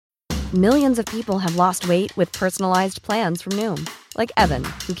Millions of people have lost weight with personalized plans from Noom. Like Evan,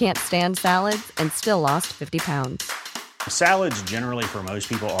 who can't stand salads and still lost 50 pounds. Salads generally for most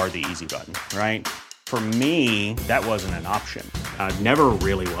people are the easy button, right? For me, that wasn't an option. I never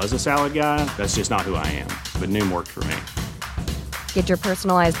really was a salad guy. That's just not who I am. But Noom worked for me. Get your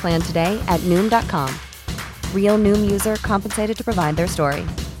personalized plan today at Noom.com. Real Noom user compensated to provide their story.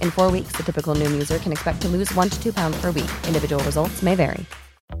 In 4 weeks, the typical Noom user can expect to lose 1 to 2 pounds per week. Individual results may vary.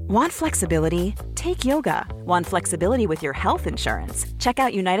 Want flexibility? Take yoga. Want flexibility with your health insurance? Check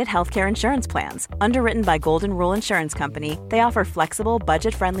out United Healthcare Insurance Plans. Underwritten by Golden Rule Insurance Company, they offer flexible,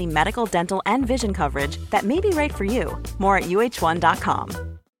 budget-friendly medical, dental, and vision coverage that may be right for you. More at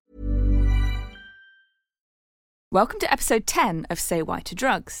uh1.com. Welcome to episode 10 of Say Why to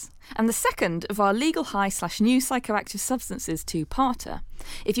Drugs, and the second of our legal high/new psychoactive substances two-parter.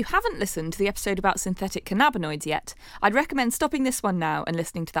 If you haven't listened to the episode about synthetic cannabinoids yet, I'd recommend stopping this one now and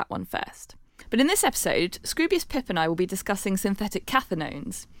listening to that one first. But in this episode, Scroobius Pip and I will be discussing synthetic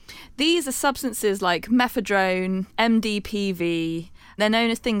cathinones. These are substances like mephedrone, MDPV. They're known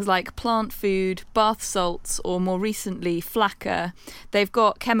as things like plant food, bath salts, or more recently, flakka. They've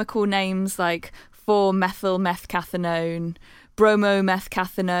got chemical names like 4-methylmethcathinone,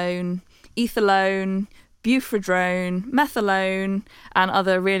 bromomethcathinone, etholone, bufadrone, methylone, and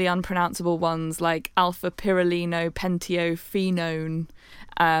other really unpronounceable ones like alpha-pyrrolino-pentiophenone,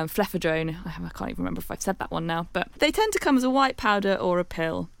 flephedrone. I can't even remember if I've said that one now, but they tend to come as a white powder or a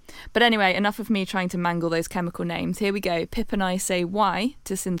pill. But anyway, enough of me trying to mangle those chemical names. Here we go. Pip and I say why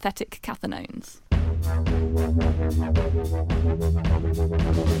to synthetic cathinones.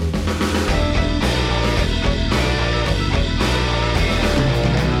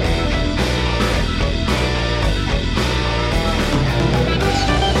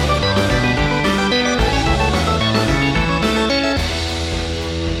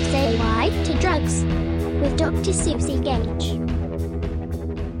 Say why to drugs with Dr. Susie Gage.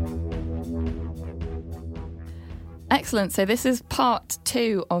 Excellent. So this is part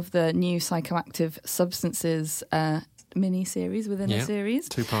 2 of the new psychoactive substances mini-series within a series.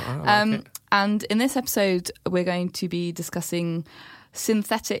 Two-part. I like it. And in this episode, we're going to be discussing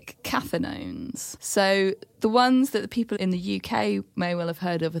synthetic cathinones. So the ones that the people in the UK may well have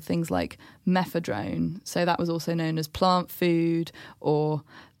heard of are things like mephedrone. So that was also known as plant food, or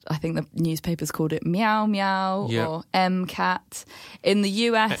I think the newspapers called it Meow Meow or MCAT. In the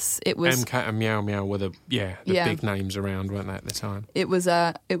US, it was MCAT and Meow Meow were the big names around, weren't they, at the time? It was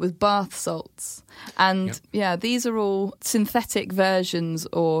bath salts, and these are all synthetic versions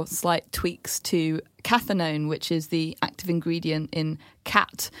or slight tweaks to cathinone, which is the active ingredient in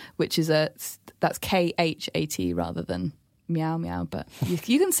cat, which is that's KHAT rather than Meow Meow, but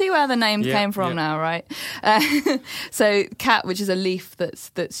you can see where the name came from now, right? So cat, which is a leaf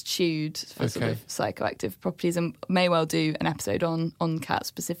that's chewed for sort of psychoactive properties, and may well do an episode on cat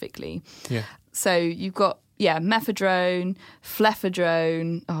specifically. Yeah. So you've got mephedrone,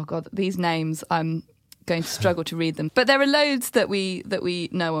 flephedrone. Oh God, these names I'm going to struggle to read them. But there are loads that we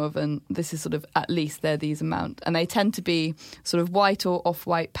know of, and this is sort of at least they're these amount, and they tend to be sort of white or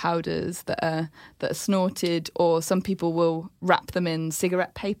off-white powders that are snorted, or some people will wrap them in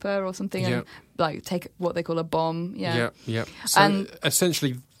cigarette paper or something and like take what they call a bomb. So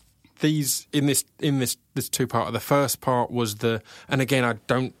essentially, these in this two-part, the first part was and again I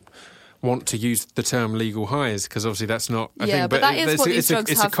don't want to use the term legal highs because obviously that's not a thing. But that is what these drugs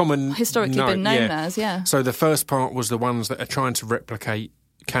have historically been known as, So the first part was the ones that are trying to replicate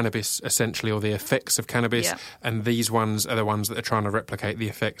cannabis, essentially, or the effects of cannabis, and these ones are the ones that are trying to replicate the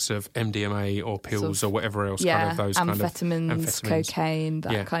effects of MDMA or pills or whatever else, kind of those amphetamines, cocaine,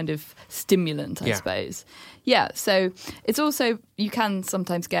 that kind of stimulant, I suppose. Yeah, so it's also, you can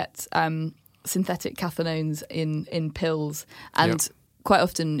sometimes get synthetic cathinones in pills, and quite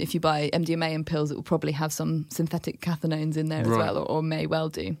often, if you buy MDMA in pills, it will probably have some synthetic cathinones in there as well, or may well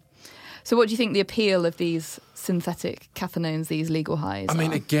do. So what do you think the appeal of these synthetic cathinones, these legal highs I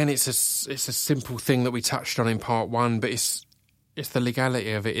mean, are? Again, it's a simple thing that we touched on in part 1, but it's the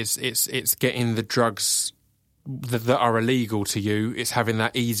legality of it. It's getting the drugs that are illegal to you. It's having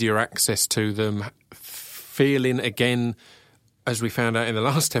that easier access to them, feeling, again, as we found out in the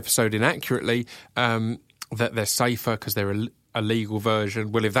last episode inaccurately, that they're safer because they're a legal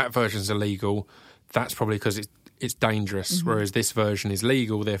version. Well, if that version's illegal, that's probably because it's dangerous, mm-hmm. whereas this version is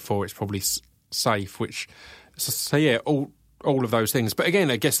legal, therefore it's probably safe, which... So yeah, all of those things. But again,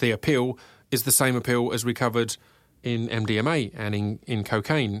 I guess the appeal is the same appeal as we covered in MDMA and in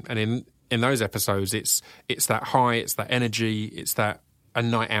cocaine. And in those episodes, it's that high, it's that energy, it's that a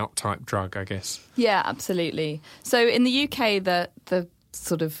night out type drug, I guess. Yeah, absolutely. So in the UK, the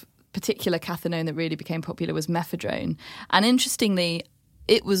sort of particular cathinone that really became popular was mephedrone. And interestingly,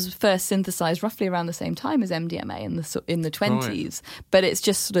 it was first synthesized roughly around the same time as MDMA in the 20s, right. But it's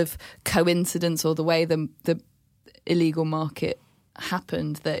just sort of coincidence or the way the illegal market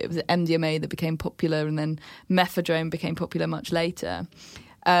happened that it was MDMA that became popular and then mephedrone became popular much later.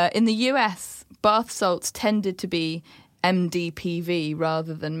 In the US, bath salts tended to be MDPV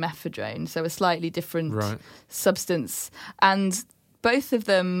rather than mephedrone, so a slightly different substance. And both of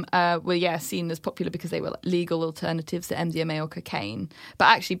them were, seen as popular because they were legal alternatives to MDMA or cocaine. But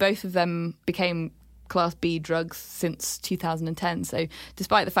actually, both of them became Class B drugs since 2010. So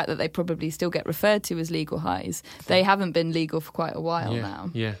despite the fact that they probably still get referred to as legal highs, they haven't been legal for quite a while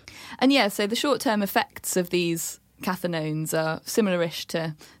now. Yeah. And so the short-term effects of these cathinones are similar-ish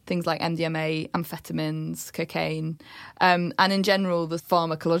to things like MDMA, amphetamines, cocaine. And in general, the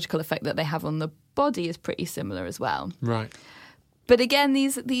pharmacological effect that they have on the body is pretty similar as well. Right. But again,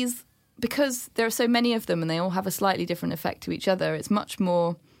 these because there are so many of them and they all have a slightly different effect to each other, it's much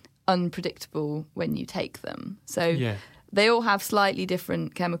more unpredictable when you take them. So they all have slightly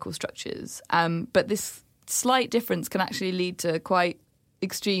different chemical structures, but this slight difference can actually lead to quite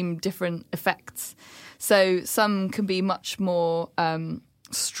extreme different effects. So some can be much more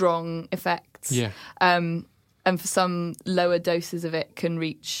strong effects, and for some, lower doses of it can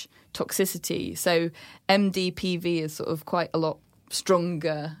reach toxicity. So MDPV is sort of quite a lot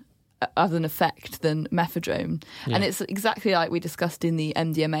stronger as an effect than mephedrone. And it's exactly like we discussed in the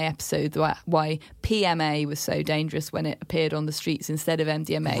MDMA episode, why PMA was so dangerous when it appeared on the streets instead of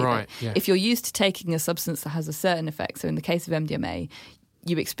MDMA. Right, If you're used to taking a substance that has a certain effect, so in the case of MDMA,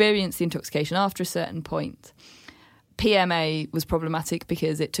 you experience the intoxication after a certain point. PMA was problematic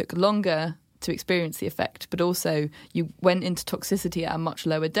because it took longer to experience the effect, but also you went into toxicity at a much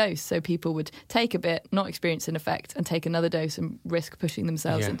lower dose. So people would take a bit, not experience an effect, and take another dose and risk pushing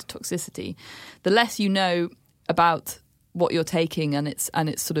themselves into toxicity. The less you know about what you're taking and its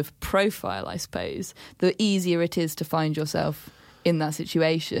sort of profile, I suppose, the easier it is to find yourself in that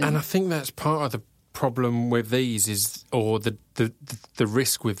situation. And I think that's part of the problem with these is, or the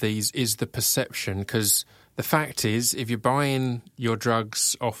risk with these is the perception, because the fact is, if you're buying your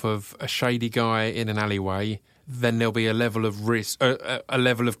drugs off of a shady guy in an alleyway, then there'll be a level of risk, a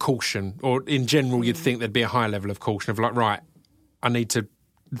level of caution, or in general, you'd think there'd be a high level of caution of like, right,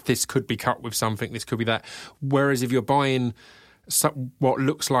 this could be cut with something, this could be that. Whereas if you're buying what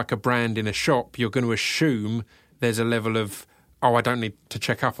looks like a brand in a shop, you're going to assume there's a level of, I don't need to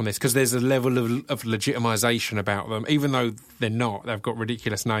check up on this, because there's a level of legitimisation about them, even though they're not. They've got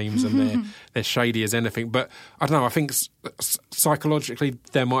ridiculous names and they're shady as anything. But I don't know, I think psychologically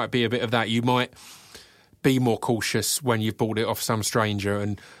there might be a bit of that. You might be more cautious when you've bought it off some stranger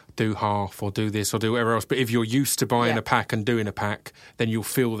and do half or do this or do whatever else. But if you're used to buying a pack and doing a pack, then you'll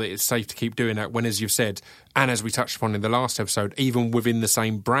feel that it's safe to keep doing that. When, as you've said, and as we touched upon in the last episode, even within the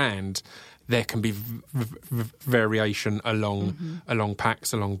same brand, there can be variation along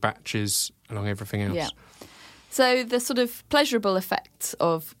packs, along batches, along everything else. Yeah. So the sort of pleasurable effects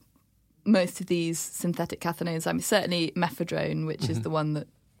of most of these synthetic cathinones, I mean, certainly mephedrone, which is the one that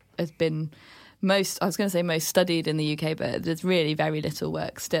has been most studied in the UK, but there's really very little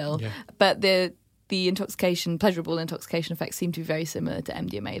work still. Yeah. But the pleasurable intoxication effects seem to be very similar to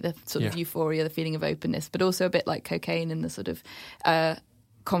MDMA, the sort of euphoria, the feeling of openness, but also a bit like cocaine in the sort of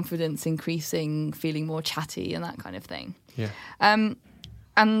confidence increasing, feeling more chatty and that kind of thing. Yeah.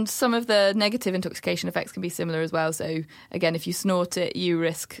 And some of the negative intoxication effects can be similar as well. So again, if you snort it, you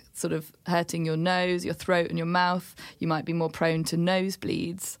risk sort of hurting your nose, your throat and your mouth. You might be more prone to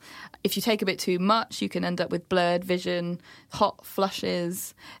nosebleeds. If you take a bit too much, you can end up with blurred vision, hot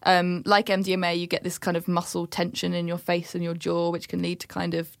flushes. Like MDMA, you get this kind of muscle tension in your face and your jaw, which can lead to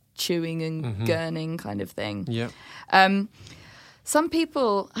kind of chewing and gurning kind of thing. Yeah. Some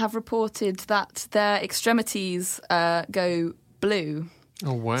people have reported that their extremities go blue.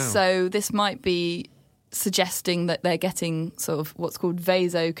 Oh, wow. So this might be suggesting that they're getting sort of what's called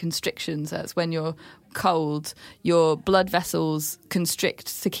vasoconstriction. So that's when you're cold, your blood vessels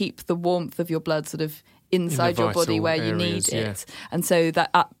constrict to keep the warmth of your blood sort of inside your body where you need it. And so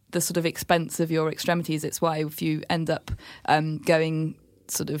that at the sort of expense of your extremities, it's why if you end up going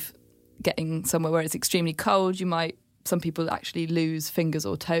sort of getting somewhere where it's extremely cold, some people actually lose fingers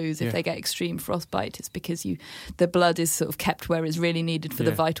or toes if they get extreme frostbite. It's because the blood is sort of kept where it's really needed for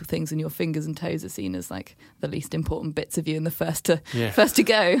the vital things, and your fingers and toes are seen as like the least important bits of you and the first to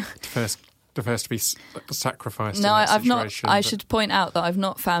go. The first to be sacrificed. No, I've not. I should point out that I've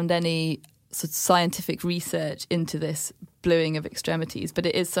not found any sort of scientific research into this, bluing of extremities, but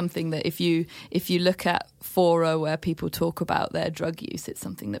it is something that if you look at fora where people talk about their drug use, it's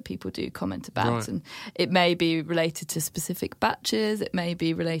something that people do comment about. Right. And it may be related to specific batches, it may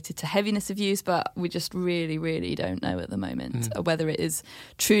be related to heaviness of use, but we just really, really don't know at the moment whether it is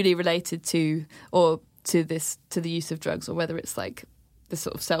truly related to the use of drugs, or whether it's like the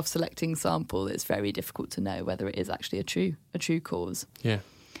sort of self-selecting sample. It's very difficult to know whether it is actually a true cause. Yeah.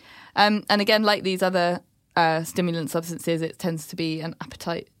 And again, like these other stimulant substances, it tends to be an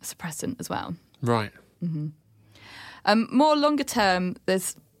appetite suppressant as well. Right. More longer term,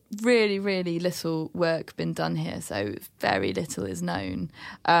 there's really, really little work been done here, so very little is known.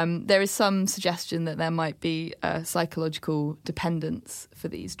 There is some suggestion that there might be a psychological dependence for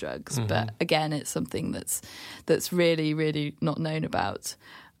these drugs, but again, it's something that's really, really not known about.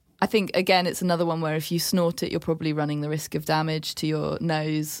 I think, again, it's another one where if you snort it, you're probably running the risk of damage to your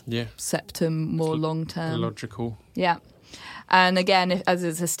nose, septum, more long-term. Logical. Yeah. And again, as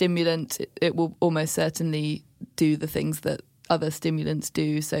it's a stimulant, it will almost certainly do the things that other stimulants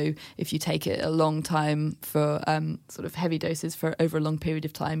do. So if you take it a long time for sort of heavy doses for over a long period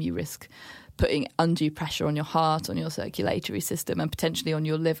of time, you risk putting undue pressure on your heart, on your circulatory system, and potentially on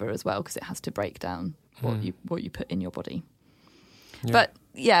your liver as well, because it has to break down what you put in your body. Yeah. But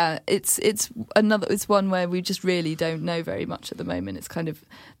yeah, it's one where we just really don't know very much at the moment. It's kind of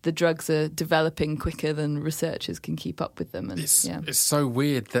the drugs are developing quicker than researchers can keep up with them. And it's so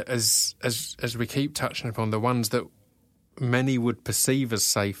weird that as we keep touching upon, the ones that many would perceive as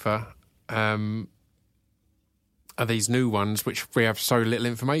safer are these new ones, which we have so little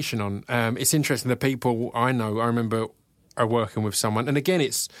information on. It's interesting. The people I know, I remember are working with someone, and again,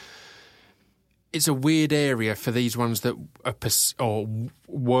 it's a weird area for these ones that are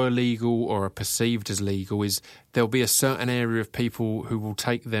were legal or are perceived as legal. Is there'll be a certain area of people who will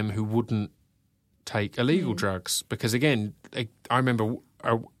take them who wouldn't take illegal drugs, because again, I remember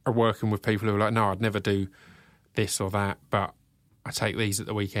working with people who were like, no, I'd never do this or that, but I take these at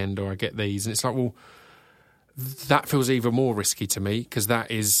the weekend, or I get these, and it's like, well, that feels even more risky to me, because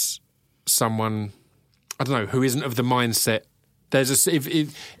that is someone, I don't know, who isn't of the mindset. There's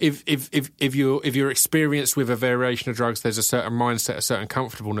if you're experienced with a variation of drugs, there's a certain mindset, a certain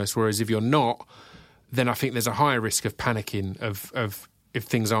comfortableness. Whereas if you're not, then I think there's a higher risk of panicking of if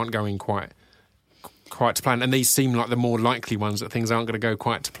things aren't going quite to plan. And these seem like the more likely ones that things aren't going to go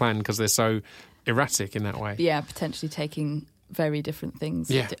quite to plan because they're so erratic in that way. Yeah, potentially taking very different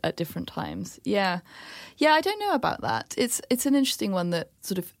things at different times. Yeah, I don't know about that. It's an interesting one that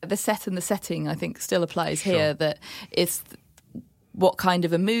sort of the set and the setting I think still applies here. That it's what kind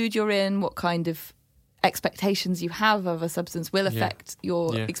of a mood you're in, what kind of expectations you have of a substance will affect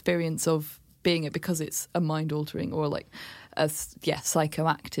your experience of being it, because it's a mind-altering or like a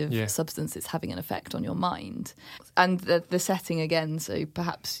psychoactive substance. It's having an effect on your mind. And the setting again, so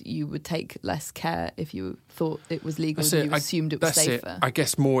perhaps you would take less care if you thought it was legal and you assumed it was safer. I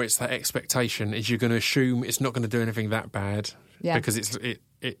guess more it's that expectation, is you're going to assume it's not going to do anything that bad because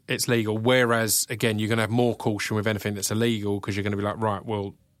it's legal. Whereas, again, you're going to have more caution with anything that's illegal, because you're going to be like, right,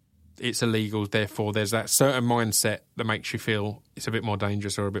 well, it's illegal, therefore there's that certain mindset that makes you feel it's a bit more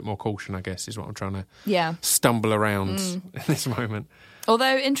dangerous, or a bit more caution, I guess, is what I'm trying to stumble around in this moment.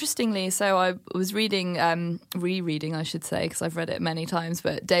 Although, interestingly, so I was reading, rereading, I should say, because I've read it many times,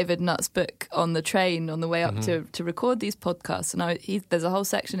 but David Nutt's book on the train on the way up to record these podcasts. And there's a whole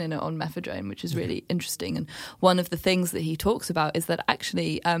section in it on methadone, which is really interesting. And one of the things that he talks about is that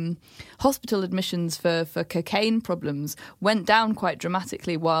actually hospital admissions for cocaine problems went down quite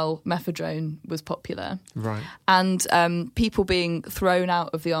dramatically while methadone was popular. Right. And people being thrown out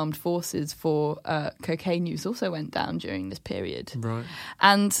of the armed forces for cocaine use also went down during this period. Right.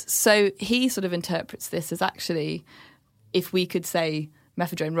 And so he sort of interprets this as actually, if we could say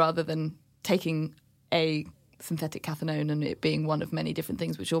methadone rather than taking a synthetic cathinone and it being one of many different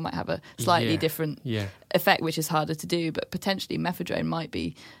things which all might have a slightly different effect, which is harder to do, but potentially methadone might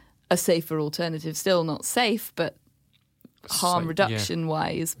be a safer alternative. Still not safe, but harm reduction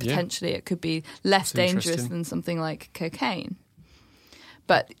wise, potentially it could be less dangerous than something like cocaine.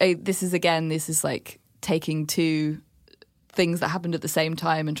 But this is like taking two things that happened at the same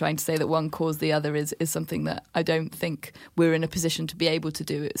time and trying to say that one caused the other is something that I don't think we're in a position to be able to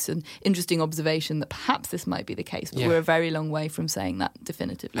do. It's an interesting observation that perhaps this might be the case, but we're a very long way from saying that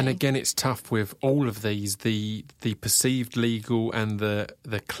definitively. And again, it's tough with all of these, the perceived legal and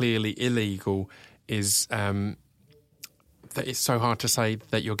the clearly illegal is that it's so hard to say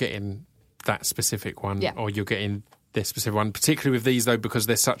that you're getting that specific one or you're getting this specific one, particularly with these though, because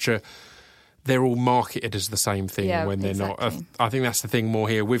they're all marketed as the same thing when they're not. I think that's the thing more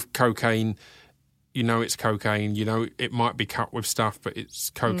here. With cocaine, you know it's cocaine, you know it might be cut with stuff, but it's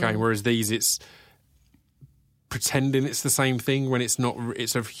cocaine, whereas these, it's pretending it's the same thing when it's not.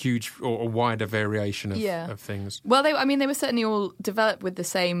 It's a huge or a wider variation of things. Well, they were certainly all developed with the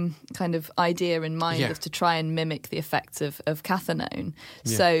same kind of idea in mind of to try and mimic the effects of cathinone.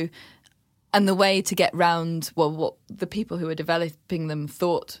 Yeah. So, and the way to get round, well, what the people who were developing them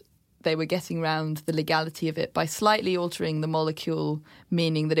thought they were getting round the legality of it by slightly altering the molecule,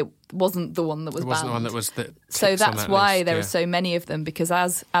 meaning that it wasn't the one that was banned. It wasn't the one that was so that's why there are so many of them, because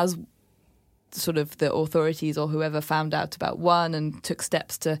as sort of the authorities or whoever found out about one and took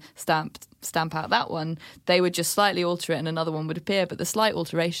steps to stamp out that one, they would just slightly alter it and another one would appear. But the slight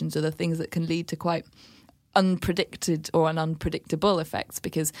alterations are the things that can lead to quite unpredicted or unpredictable effects,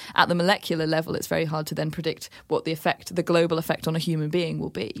 because at the molecular level it's very hard to then predict what the global effect on a human being will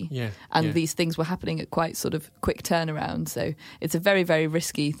be. These things were happening at quite sort of quick turnaround, so it's a very, very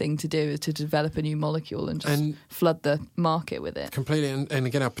risky thing to do, to develop a new molecule and just flood the market with it completely. And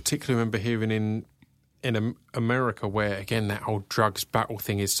again, I particularly remember hearing in America, where again that whole drugs battle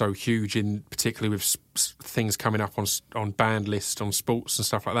thing is so huge, in particularly with things coming up on banned lists on sports and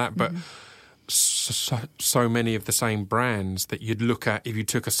stuff like that, but so many of the same brands that you'd look at, if you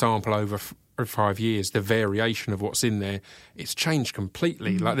took a sample over 5 years, the variation of what's in there, it's changed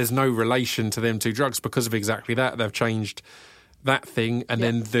completely. Like there's no relation to them two drugs because of exactly that. They've changed that thing, and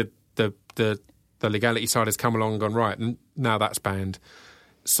then the legality side has come along and gone, right, and now that's banned.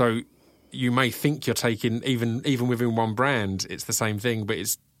 So you may think you're taking, even within one brand, it's the same thing, but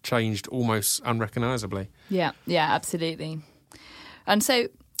it's changed almost unrecognisably. Yeah, absolutely. And so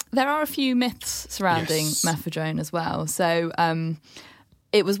there are a few myths surrounding mephedrone as well. So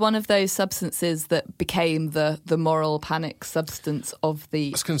it was one of those substances that became the moral panic substance of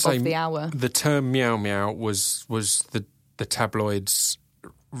the hour. The term meow meow was the tabloids'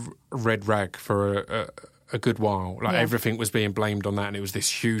 red rag for a good while. Like everything was being blamed on that, and it was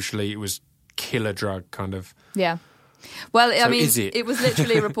this it was killer drug kind of. Yeah. Well, I mean, it was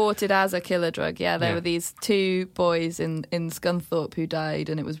literally reported as a killer drug. Yeah, there were these two boys in Scunthorpe who died,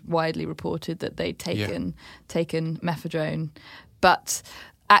 and it was widely reported that they'd taken mephedrone. But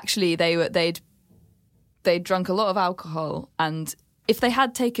actually, they'd drunk a lot of alcohol, and if they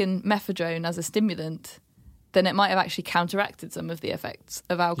had taken mephedrone as a stimulant, then it might have actually counteracted some of the effects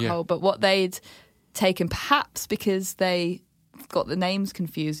of alcohol. Yeah. But what they'd taken, perhaps because they got the names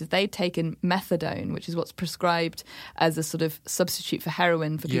confused, is they'd taken methadone, which is what's prescribed as a sort of substitute for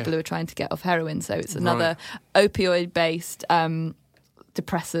heroin for people who are trying to get off heroin. So it's another opioid-based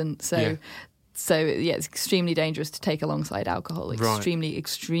depressant. So it's extremely dangerous to take alongside alcohol. Extremely,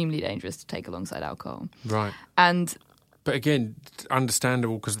 extremely dangerous to take alongside alcohol. Right. But again,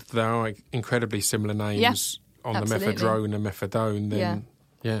 understandable, because there are incredibly similar names on absolutely. The mephedrone and methadone.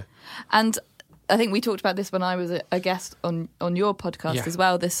 Then, And I think we talked about this when I was a guest on your podcast as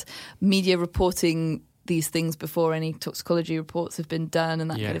well, this media reporting these things before any toxicology reports have been done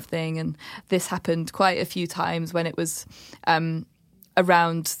and that kind of thing. And this happened quite a few times when it was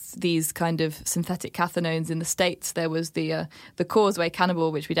around these kind of synthetic cathinones in the States. There was the Causeway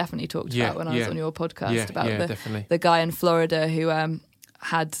Cannibal, which we definitely talked about when I was on your podcast, about the guy in Florida who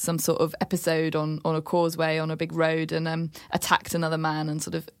had some sort of episode on a causeway on a big road and attacked another man and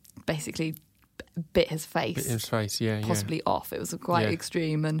sort of basically bit his face, possibly off. It was quite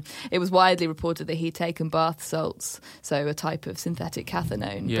extreme, and it was widely reported that he'd taken bath salts, so a type of synthetic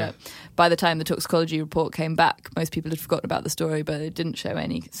cathinone. But by the time the toxicology report came back, most people had forgotten about the story, but it didn't show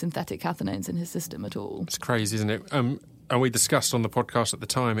any synthetic cathinones in his system at all. It's crazy, isn't it? And we discussed on the podcast at the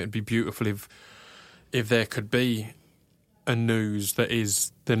time, it'd be beautiful if there could be a news that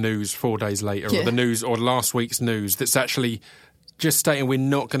is the news 4 days later, or the news, or last week's news, that's actually just stating we're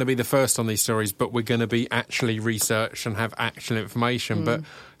not going to be the first on these stories, but we're going to be actually researched and have actual information. But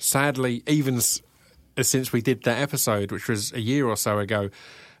sadly, even since we did that episode, which was a year or so ago,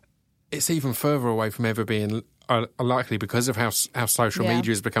 it's even further away from ever being likely, because of how social media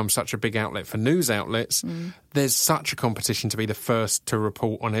has become such a big outlet for news outlets. There's such a competition to be the first to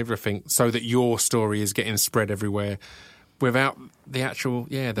report on everything, so that your story is getting spread everywhere without the actual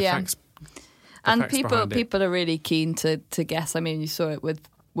facts. And people are really keen to guess. I mean, you saw it with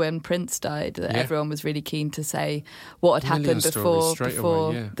when Prince died, that everyone was really keen to say what had happened before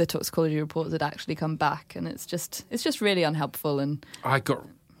the toxicology reports had actually come back, and it's just really unhelpful. And I got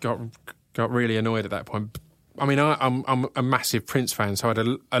really annoyed at that point. I mean, I'm a massive Prince fan, so I had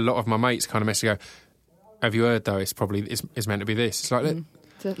a lot of my mates kind of message go, "Have you heard though? It's meant to be this." It's like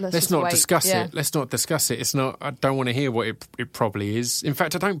let's not discuss it. Let's not discuss it. It's not. I don't want to hear what it probably is. In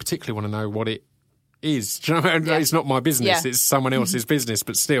fact, I don't particularly want to know what it is. Do you know what I mean? It's not my business. It's someone else's business.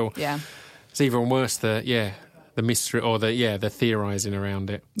 But still, It's even worse, the mystery or the theorising around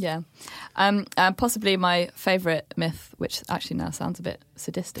it. Yeah. Possibly my favourite myth, which actually now sounds a bit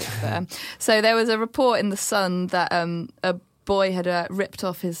sadistic. But, so there was a report in The Sun that a boy had ripped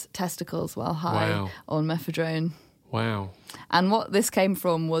off his testicles while high on methadone. Wow. And what this came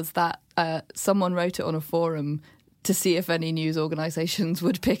from was that someone wrote it on a forum to see if any news organisations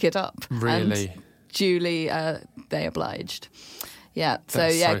would pick it up. Really? And duly, they obliged. Yeah,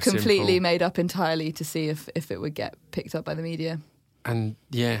 That's so completely simple. made up entirely to see if it would get picked up by the media. And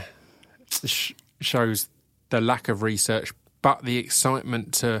shows the lack of research, but the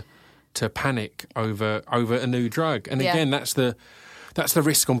excitement to panic over a new drug. And again, that's the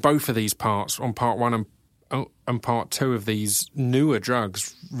risk on both of these parts, on part one and part two of these newer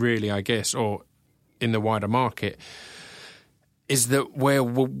drugs, really, I guess, or in the wider market, is that where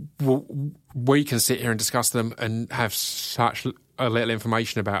we can sit here and discuss them and have such a little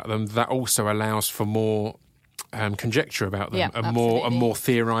information about them, that also allows for more conjecture about them, and more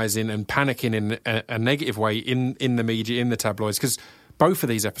theorising and panicking in a negative way in the media, in the tabloids, because both of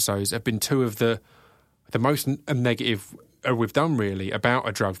these episodes have been two of the most negative we've done, really, about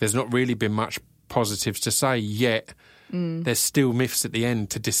a drug. There's not really been much positives to say yet. There's still myths at the end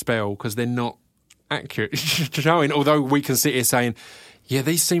to dispel because they're not accurate showing. Although we can sit here saying, yeah,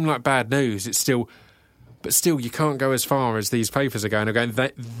 these seem like bad news, but still you can't go as far as these papers are going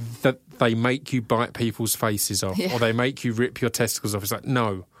that they make you bite people's faces off, or they make you rip your testicles off. It's like,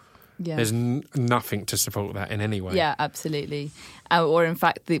 no. Yeah. There's nothing to support that in any way. Yeah, absolutely. Or in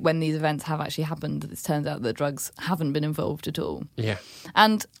fact, when these events have actually happened, it turns out that drugs haven't been involved at all. Yeah.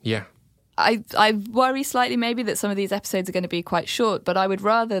 And yeah. I worry slightly maybe that some of these episodes are going to be quite short, but I would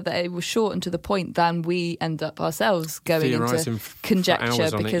rather that it was short and to the point than we end up ourselves going into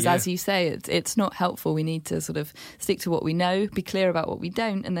conjecture, because as you say, it's not helpful. We need to sort of stick to what we know, be clear about what we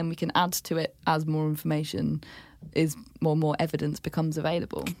don't, and then we can add to it as more information is more evidence becomes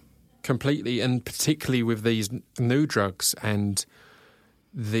available. Completely, and particularly with these new drugs and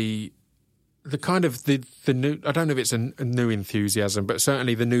the kind of the new, I don't know if it's a new enthusiasm, but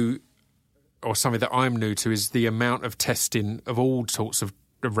certainly the new, or something that I'm new to, is the amount of testing of all sorts of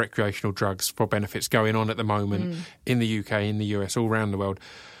recreational drugs for benefits going on at the moment in the UK, in the US, all around the world.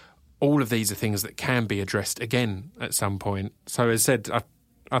 All of these are things that can be addressed again at some point. So as I said,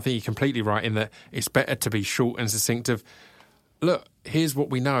 I think you're completely right in that it's better to be short and succinct of, look, here's what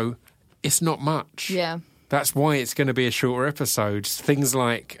we know. It's not much. Yeah. That's why it's going to be a shorter episode. Things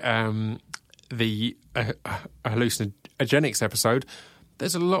like the hallucinogenics episode,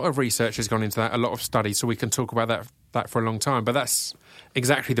 there's a lot of research has gone into that, a lot of studies, so we can talk about that for a long time. But that's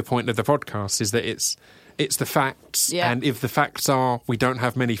exactly the point of the podcast, is that it's the facts. Yeah. And if the facts are we don't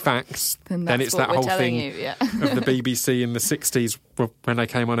have many facts, then it's that whole thing of the BBC in the 60s when they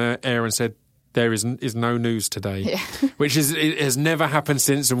came on air and said, there is no news today, which it has never happened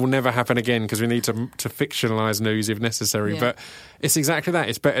since and will never happen again, because we need to fictionalise news if necessary. But it's exactly that.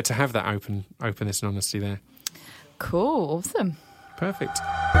 It's better to have that openness and honesty there. Cool. Awesome. Perfect.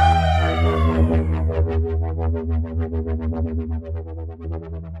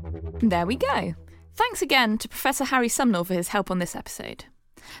 There we go. Thanks again to Professor Harry Sumnall for his help on this episode.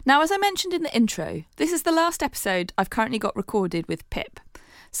 Now, as I mentioned in the intro, this is the last episode I've currently got recorded with Pip.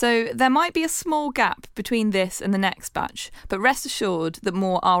 So there might be a small gap between this and the next batch, but rest assured that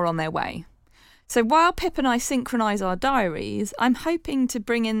more are on their way. So while Pip and I synchronise our diaries, I'm hoping to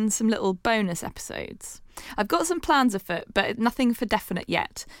bring in some little bonus episodes. I've got some plans afoot, but nothing for definite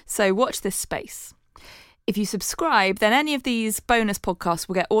yet, so watch this space. If you subscribe, then any of these bonus podcasts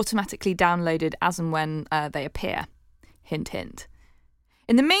will get automatically downloaded as and when they appear. Hint, hint.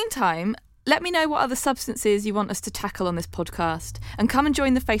 In the meantime, let me know what other substances you want us to tackle on this podcast, and come and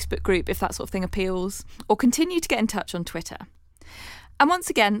join the Facebook group if that sort of thing appeals, or continue to get in touch on Twitter. And once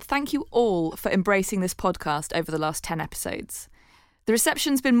again, thank you all for embracing this podcast over the last 10 episodes. The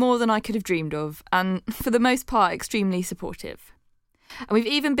reception's been more than I could have dreamed of, and for the most part, extremely supportive. And we've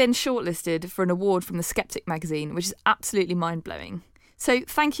even been shortlisted for an award from the Skeptic magazine, which is absolutely mind-blowing. So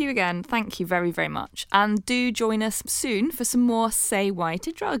thank you again, thank you very, very much. And do join us soon for some more Say Why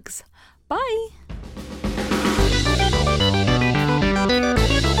to Drugs. Bye!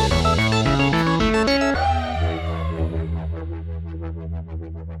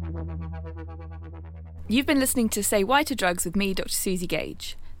 You've been listening to Say Why to Drugs with me, Dr. Susie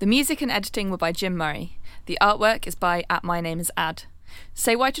Gage. The music and editing were by Jim Murray. The artwork is by @MyNameIsAd.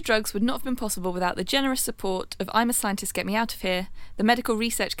 Say Why to Drugs would not have been possible without the generous support of I'm a Scientist, Get Me Out of Here, the Medical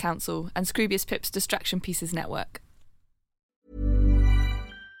Research Council, and Scroobius Pip's Distraction Pieces Network.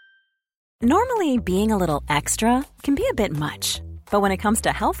 Normally, being a little extra can be a bit much, But when it comes to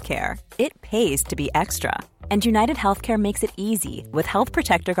healthcare, it pays to be extra. And United Healthcare makes it easy with Health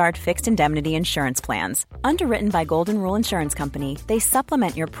Protector Guard fixed indemnity insurance plans. Underwritten by Golden Rule Insurance Company, they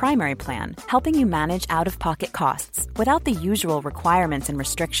supplement your primary plan, helping you manage out-of-pocket costs without the usual requirements and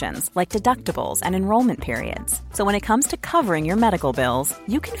restrictions like deductibles and enrollment periods. So when it comes to covering your medical bills,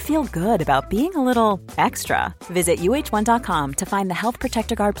 you can feel good about being a little extra. Visit uh1.com to find the Health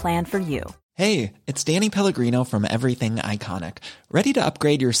Protector Guard plan for you. Hey, it's Danny Pellegrino from Everything Iconic. Ready to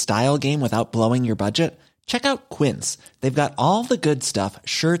upgrade your style game without blowing your budget? Check out Quince. They've got all the good stuff,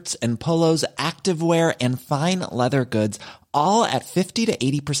 shirts and polos, activewear, and fine leather goods, all at 50 to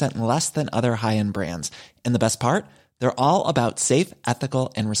 80% less than other high-end brands. And the best part? They're all about safe,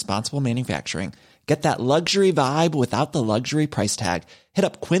 ethical, and responsible manufacturing. Get that luxury vibe without the luxury price tag. Hit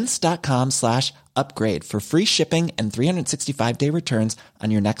up quince.com/upgrade for free shipping and 365-day returns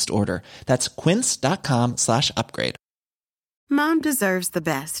on your next order. That's quince.com/upgrade. Mom deserves the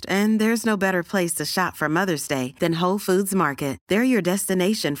best, and there's no better place to shop for Mother's Day than Whole Foods Market. They're your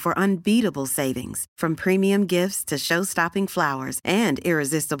destination for unbeatable savings, from premium gifts to show-stopping flowers and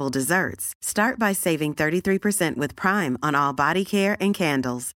irresistible desserts. Start by saving 33% with Prime on all body care and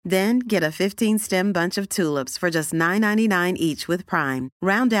candles. Then get a 15-stem bunch of tulips for just $9.99 each with Prime.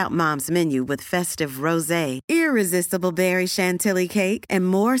 Round out Mom's menu with festive rosé, irresistible berry chantilly cake, and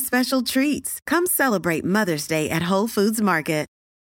more special treats. Come celebrate Mother's Day at Whole Foods Market.